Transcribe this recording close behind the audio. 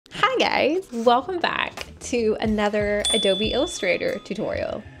guys, welcome back to another Adobe Illustrator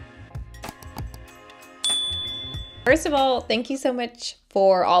tutorial. First of all, thank you so much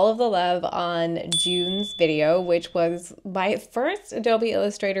for all of the love on June's video, which was my first Adobe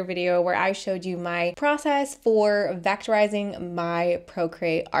Illustrator video where I showed you my process for vectorizing my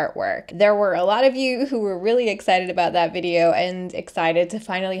Procreate artwork. There were a lot of you who were really excited about that video and excited to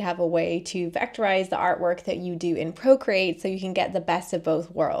finally have a way to vectorize the artwork that you do in Procreate so you can get the best of both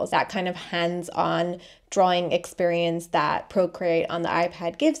worlds. That kind of hands-on drawing experience that Procreate on the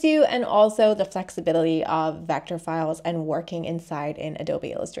iPad gives you, and also the flexibility of vector files and working inside in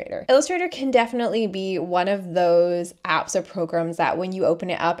Adobe Illustrator. Illustrator can definitely be one of those apps or programs that when you open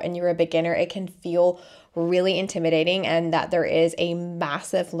it up and you're a beginner, it can feel really intimidating and that there is a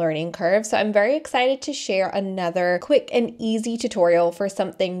massive learning curve. So I'm very excited to share another quick and easy tutorial for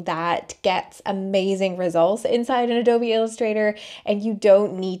something that gets amazing results inside an Adobe Illustrator, and you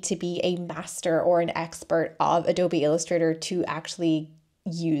don't need to be a master or an expert of Adobe Illustrator to actually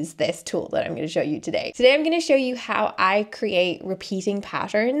use this tool that I'm going to show you today. Today I'm going to show you how I create repeating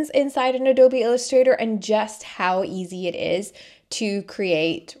patterns inside an Adobe Illustrator and just how easy it is to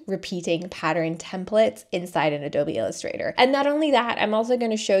create repeating pattern templates inside an Adobe Illustrator. And not only that, I'm also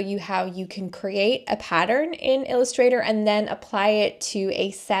going to show you how you can create a pattern in Illustrator and then apply it to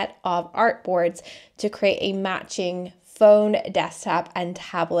a set of artboards to create a matching phone, desktop, and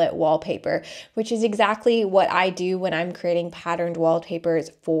tablet wallpaper, which is exactly what I do when I'm creating patterned wallpapers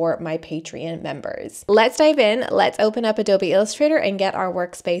for my Patreon members. Let's dive in. Let's open up Adobe Illustrator and get our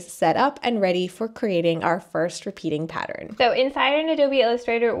workspace set up and ready for creating our first repeating pattern. So inside an Adobe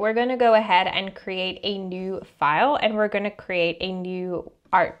Illustrator, we're going to go ahead and create a new file, and we're going to create a new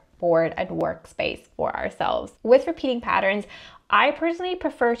artboard and workspace for ourselves. With repeating patterns, I personally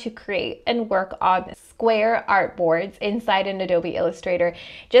prefer to create and work on square artboards inside an Adobe Illustrator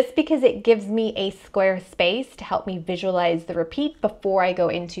just because it gives me a square space to help me visualize the repeat before I go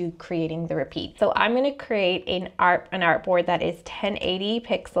into creating the repeat. So I'm going to create an artboard that is 1080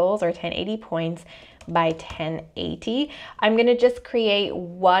 pixels or 1080 points by 1080. I'm going to just create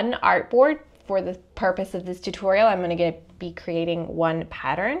one artboard. For the purpose of this tutorial, I'm going to be creating one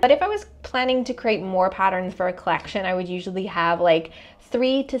pattern. But if I was planning to create more patterns for a collection, I would usually have like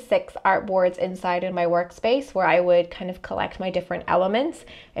 3 to 6 artboards inside in my workspace where I would kind of collect my different elements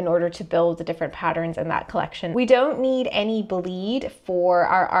in order to build the different patterns in that collection. We don't need any bleed for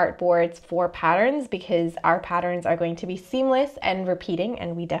our artboards for patterns because our patterns are going to be seamless and repeating,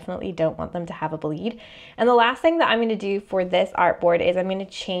 and we definitely don't want them to have a bleed. And the last thing that I'm going to do for this artboard is I'm going to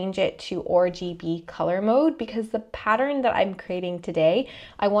change it to RGB color mode because the pattern that I'm creating today,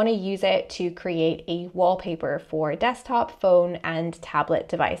 I want to use it to create a wallpaper for desktop, phone, and tablet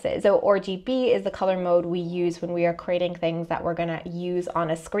devices. So RGB is the color mode we use when we are creating things that we're going to use on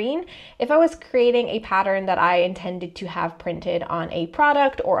a screen. If I was creating a pattern that I intended to have printed on a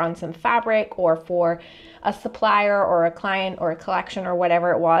product or on some fabric or for a supplier or a client or a collection or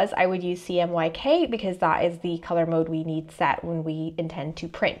whatever it was, I would use CMYK because that is the color mode we need set when we intend to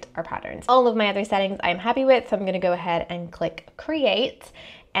print our patterns. All of my other settings I'm happy with, so I'm going to go ahead and click Create,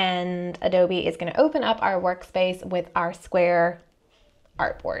 and Adobe is going to open up our workspace with our square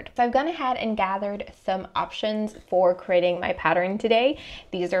artboard. So I've gone ahead and gathered some options for creating my pattern today.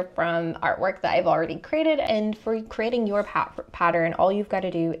 These are from artwork that I've already created, and for creating your pattern, all you've got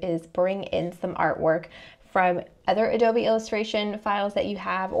to do is bring in some artwork from other Adobe Illustration files that you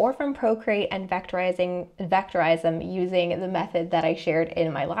have or from Procreate and vectorize them using the method that I shared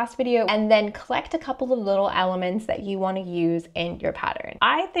in my last video, and then collect a couple of little elements that you want to use in your pattern.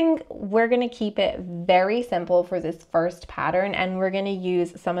 I think we're going to keep it very simple for this first pattern, and we're going to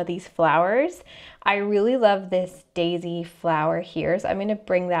use some of these flowers. I really love this daisy flower here, so I'm going to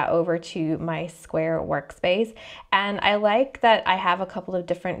bring that over to my square workspace, and I like that I have a couple of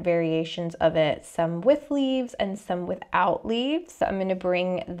different variations of it, some with leaves and some without leaves. So I'm going to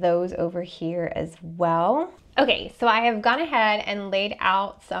bring those over here as well. Okay, so I have gone ahead and laid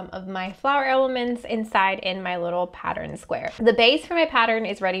out some of my flower elements inside in my little pattern square. The base for my pattern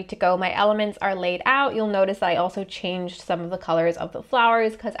is ready to go. My elements are laid out. You'll notice that I also changed some of the colors of the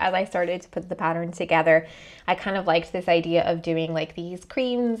flowers because as I started to put the pattern together, I kind of liked this idea of doing like these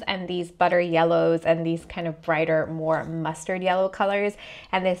creams and these butter yellows and these kind of brighter, more mustard yellow colors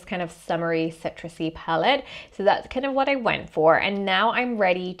and this kind of summery citrusy palette. So that's kind of what I went for. And now I'm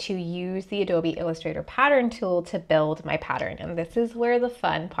ready to use the Adobe Illustrator pattern tool to build my pattern. And this is where the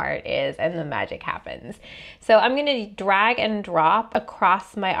fun part is and the magic happens. So I'm going to drag and drop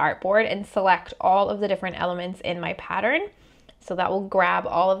across my artboard and select all of the different elements in my pattern. So that will grab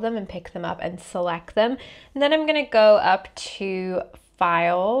all of them and pick them up and select them. And then I'm going to go up to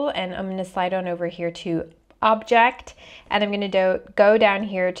File, and I'm going to slide on over here to Object, and I'm going to go down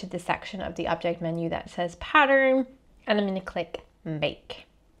here to the section of the object menu that says Pattern, and I'm going to click Make.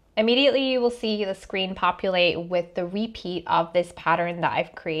 Immediately you will see the screen populate with the repeat of this pattern that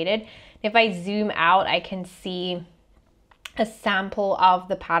I've created. If I zoom out, I can see a sample of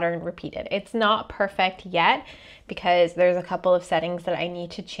the pattern repeated. It's not perfect yet because there's a couple of settings that I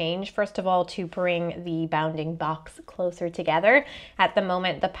need to change. First of all, to bring the bounding box closer together. At the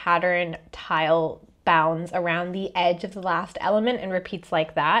moment, the pattern tile bounds around the edge of the last element and repeats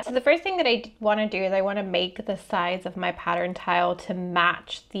like that. So the first thing that I want to do is I want to make the sides of my pattern tile to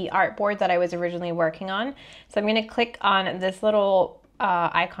match the artboard that I was originally working on. So I'm going to click on this little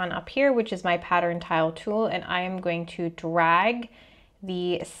icon up here, which is my pattern tile tool, and I am going to drag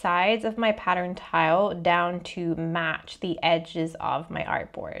the sides of my pattern tile down to match the edges of my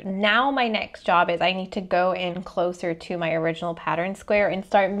artboard. Now my next job is I need to go in closer to my original pattern square and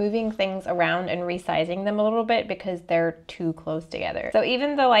start moving things around and resizing them a little bit because they're too close together. So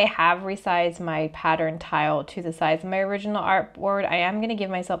even though I have resized my pattern tile to the size of my original artboard, I am going to give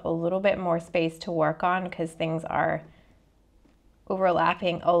myself a little bit more space to work on because things are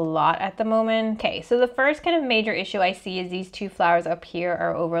overlapping a lot at the moment. Okay, so the first kind of major issue I see is these two flowers up here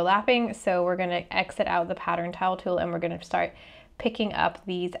are overlapping. So we're going to exit out the pattern tile tool and we're going to start picking up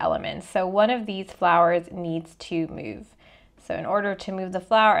these elements. So one of these flowers needs to move. So in order to move the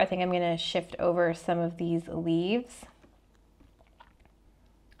flower, I think I'm going to shift over some of these leaves,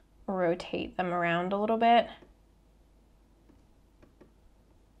 rotate them around a little bit.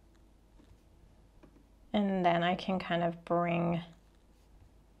 And then I can kind of bring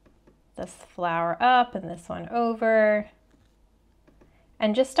this flower up and this one over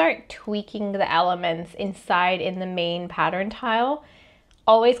and just start tweaking the elements inside in the main pattern tile.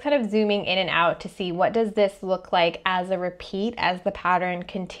 Always kind of zooming in and out to see what does this look like as a repeat as the pattern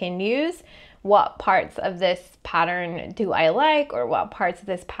continues. What parts of this pattern do I like, or what parts of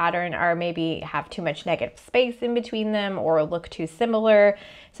this pattern are maybe have too much negative space in between them or look too similar.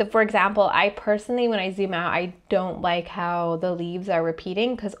 So for example, I personally, when I zoom out, I don't like how the leaves are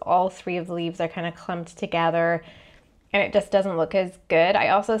repeating because all three of the leaves are kind of clumped together and it just doesn't look as good. I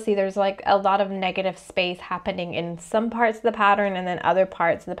also see there's like a lot of negative space happening in some parts of the pattern, and then other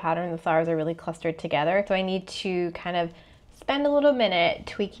parts of the pattern, the flowers are really clustered together. So I need to kind of spend a little minute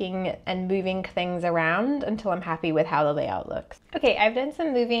tweaking and moving things around until I'm happy with how the layout looks. Okay, I've done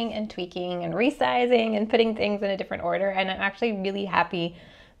some moving and tweaking and resizing and putting things in a different order, and I'm actually really happy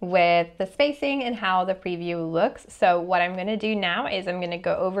with the spacing and how the preview looks. So what I'm going to do now is I'm going to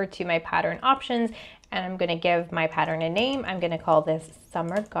go over to my pattern options and I'm going to give my pattern a name. I'm going to call this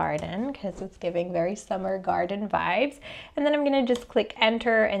Summer Garden because it's giving very summer garden vibes. And then I'm going to just click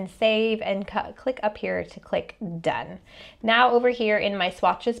enter and save and click up here to click done. Now over here in my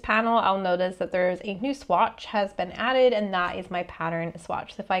swatches panel, I'll notice that there's a new swatch has been added, and that is my pattern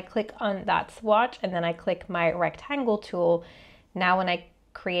swatch. So if I click on that swatch and then I click my rectangle tool, now when I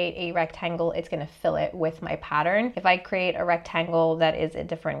create a rectangle, it's going to fill it with my pattern. If I create a rectangle that is a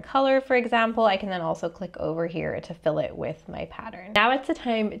different color, for example, I can then also click over here to fill it with my pattern. Now it's the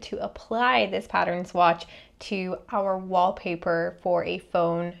time to apply this pattern swatch to our wallpaper for a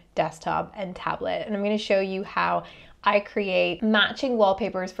phone, desktop, and tablet. And I'm going to show you how I create matching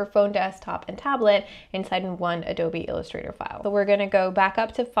wallpapers for phone, desktop, and tablet inside one Adobe Illustrator file. So we're going to go back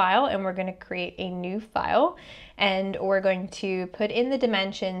up to File and we're going to create a new file, and we're going to put in the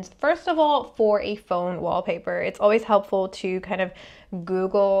dimensions, first of all, for a phone wallpaper. It's always helpful to kind of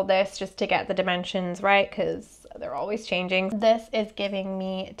Google this just to get the dimensions right because they're always changing. This is giving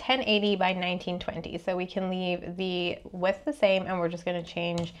me 1080 by 1920, so we can leave the width the same and we're just going to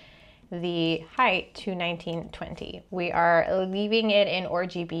change the height to 1920. We are leaving it in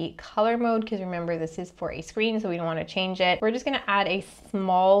RGB color mode because remember this is for a screen, so we don't want to change it. We're just going to add a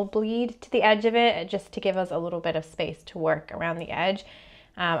small bleed to the edge of it just to give us a little bit of space to work around the edge.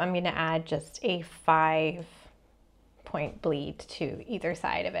 I'm going to add just a 5-point bleed to either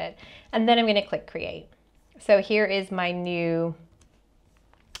side of it, and then I'm going to click create. So here is my new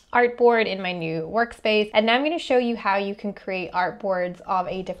artboard in my new workspace, and now I'm going to show you how you can create artboards of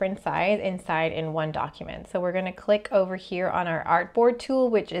a different size inside in one document. So we're going to click over here on our artboard tool,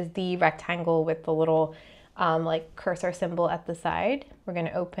 which is the rectangle with the little like cursor symbol at the side. We're going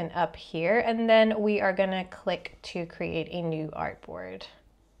to open up here, and then we are going to click to create a new artboard.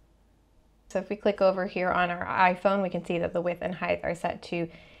 So if we click over here on our iPhone, we can see that the width and height are set to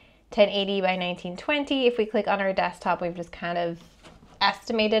 1080 by 1920. If we click on our desktop, we've just kind of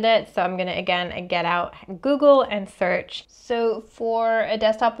estimated it. So I'm gonna again get out Google and search. So for a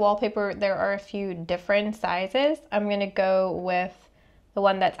desktop wallpaper, there are a few different sizes. I'm gonna go with the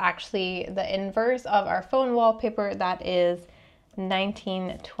one that's actually the inverse of our phone wallpaper, that is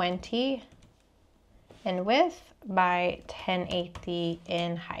 1920 in width by 1080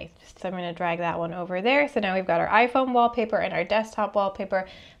 in height. So I'm going to drag that one over there. So now we've got our iPhone wallpaper and our desktop wallpaper.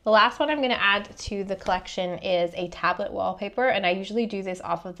 The last one I'm going to add to the collection is a tablet wallpaper, and I usually do this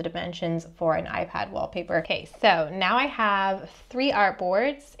off of the dimensions for an iPad wallpaper. Okay, so now I have 3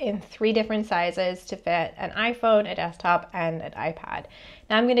 artboards in 3 different sizes to fit an iPhone, a desktop, and an iPad.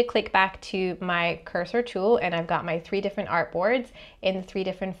 Now I'm going to click back to my cursor tool, and I've got my 3 different artboards in 3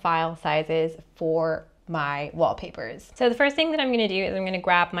 different file sizes for my wallpapers. So the first thing that I'm going to do is I'm going to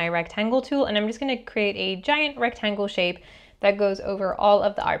grab my rectangle tool, and I'm just going to create a giant rectangle shape that goes over all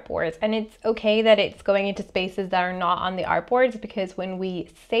of the artboards. And it's okay that it's going into spaces that are not on the artboards, because when we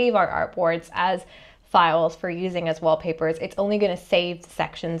save our artboards as files for using as wallpapers, it's only going to save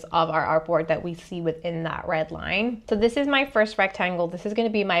sections of our artboard that we see within that red line. So this is my first rectangle. This is going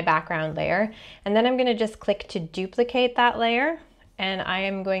to be my background layer. And then I'm going to just click to duplicate that layer. And I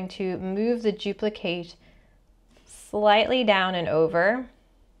am going to move the duplicate slightly down and over,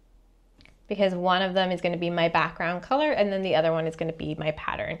 because one of them is going to be my background color and then the other one is going to be my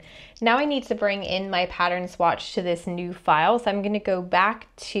pattern. Now I need to bring in my pattern swatch to this new file. So I'm going to go back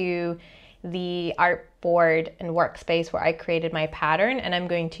to the artboard and workspace where I created my pattern, and I'm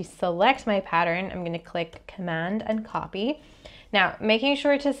going to select my pattern. I'm going to click Command and copy. Now, making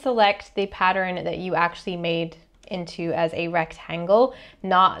sure to select the pattern that you actually made into as a rectangle,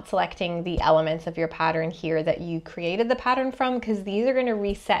 not selecting the elements of your pattern here that you created the pattern from, because these are going to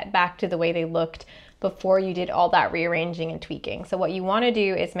reset back to the way they looked before you did all that rearranging and tweaking. So what you want to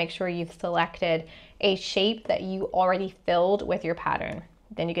do is make sure you've selected a shape that you already filled with your pattern.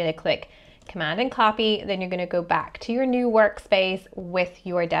 Then you're going to click Command and copy. Then you're going to go back to your new workspace with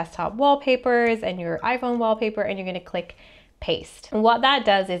your desktop wallpapers and your iPhone wallpaper, and you're going to click paste. And what that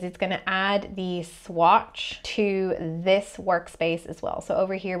does is it's going to add the swatch to this workspace as well. So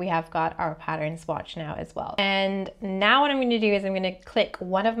over here we have got our pattern swatch now as well. And now what I'm going to do is I'm going to click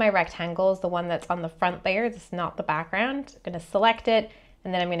one of my rectangles, the one that's on the front layer. This is not the background. I'm going to select it,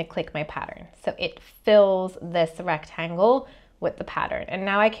 and then I'm going to click my pattern. So it fills this rectangle with the pattern. And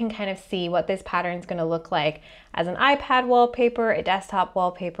now I can kind of see what this pattern is going to look like as an iPad wallpaper, a desktop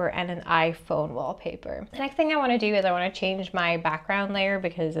wallpaper, and an iPhone wallpaper. The next thing I want to do is I want to change my background layer,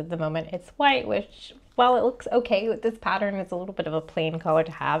 because at the moment it's white, which, while it looks okay with this pattern, it's a little bit of a plain color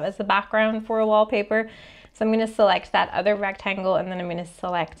to have as a background for a wallpaper. So I'm going to select that other rectangle, and then I'm going to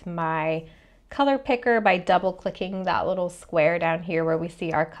select my color picker by double clicking that little square down here where we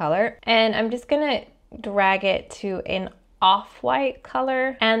see our color. And I'm just going to drag it to an off-white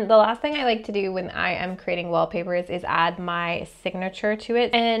color. And the last thing I like to do when I am creating wallpapers is add my signature to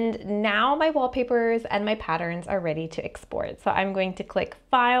it. And now my wallpapers and my patterns are ready to export. So I'm going to click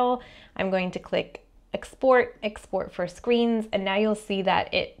File, I'm going to click Export, Export for Screens, and now you'll see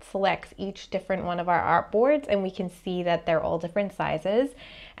that it selects each different one of our artboards, and we can see that they're all different sizes.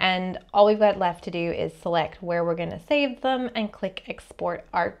 And all we've got left to do is select where we're going to save them and click Export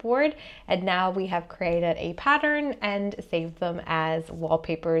Artboard. And now we have created a pattern and saved them as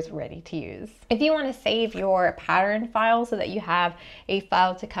wallpapers ready to use. If you want to save your pattern file so that you have a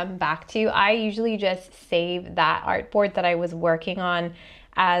file to come back to, I usually just save that artboard that I was working on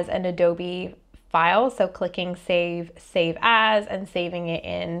as an Adobe file. So clicking Save, Save As, and saving it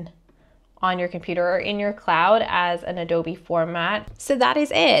in on your computer or in your cloud as an Adobe format. So that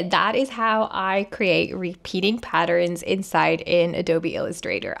is it. That is how I create repeating patterns inside in Adobe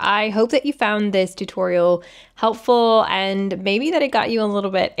Illustrator. I hope that you found this tutorial helpful, and maybe that it got you a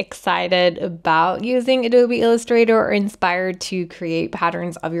little bit excited about using Adobe Illustrator or inspired to create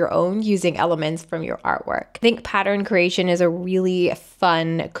patterns of your own using elements from your artwork. I think pattern creation is a really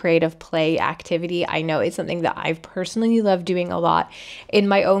fun creative play activity. I know it's something that I've personally loved doing a lot in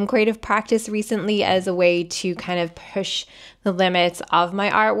my own creative practice recently as a way to kind of push the limits of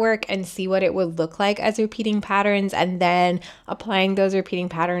my artwork and see what it would look like as repeating patterns, and then applying those repeating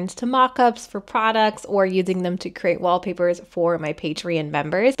patterns to mock-ups for products or using them to create wallpapers for my Patreon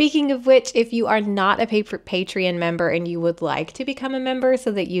members. Speaking of which, if you are not a Patreon member and you would like to become a member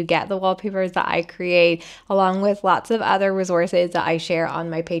so that you get the wallpapers that I create along with lots of other resources that I share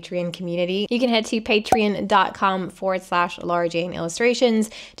on my Patreon community, you can head to patreon.com/LauraJaneIllustrations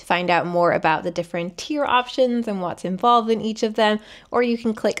to find out more about the different tier options and what's involved in each of them, or you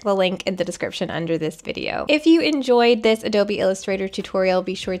can click the link in the description under this video. If you enjoyed this Adobe Illustrator tutorial,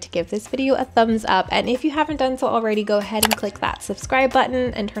 be sure to give this video a thumbs up, and if you haven't done so already, go ahead and click that subscribe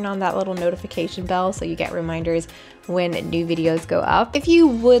button and turn on that little notification bell so you get reminders when new videos go up. If you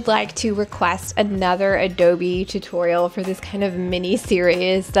would like to request another Adobe tutorial for this kind of mini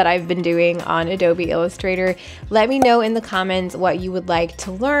series that I've been doing on Adobe Illustrator, let me know in the comments what you would like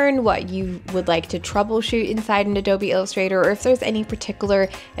to learn, what you would like to troubleshoot inside an Adobe Illustrator, or if there's any particular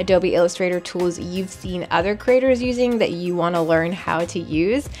Adobe Illustrator tools you've seen other creators using that you want to learn how to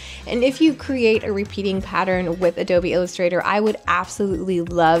use. And if you create a repeating pattern with Adobe Illustrator, I would absolutely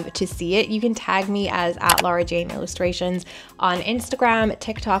love to see it. You can tag me as @LauraJaneIllustrations on Instagram,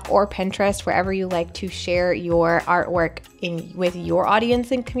 TikTok, or Pinterest, wherever you like to share your artwork with your audience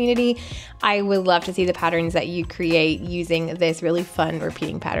and community. I would love to see the patterns that you create using this really fun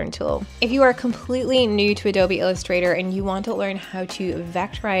repeating pattern tool. If you are completely new to Adobe Illustrator and you want to learn how to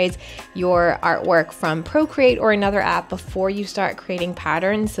vectorize your artwork from Procreate or another app before you start creating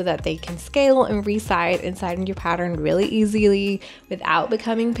patterns so that they can scale and resize inside your pattern really easily without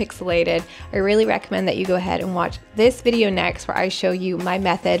becoming pixelated, I really recommend that you go ahead and watch this video next, where I show you my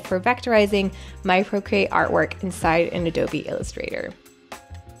method for vectorizing my Procreate artwork inside an Adobe Illustrator.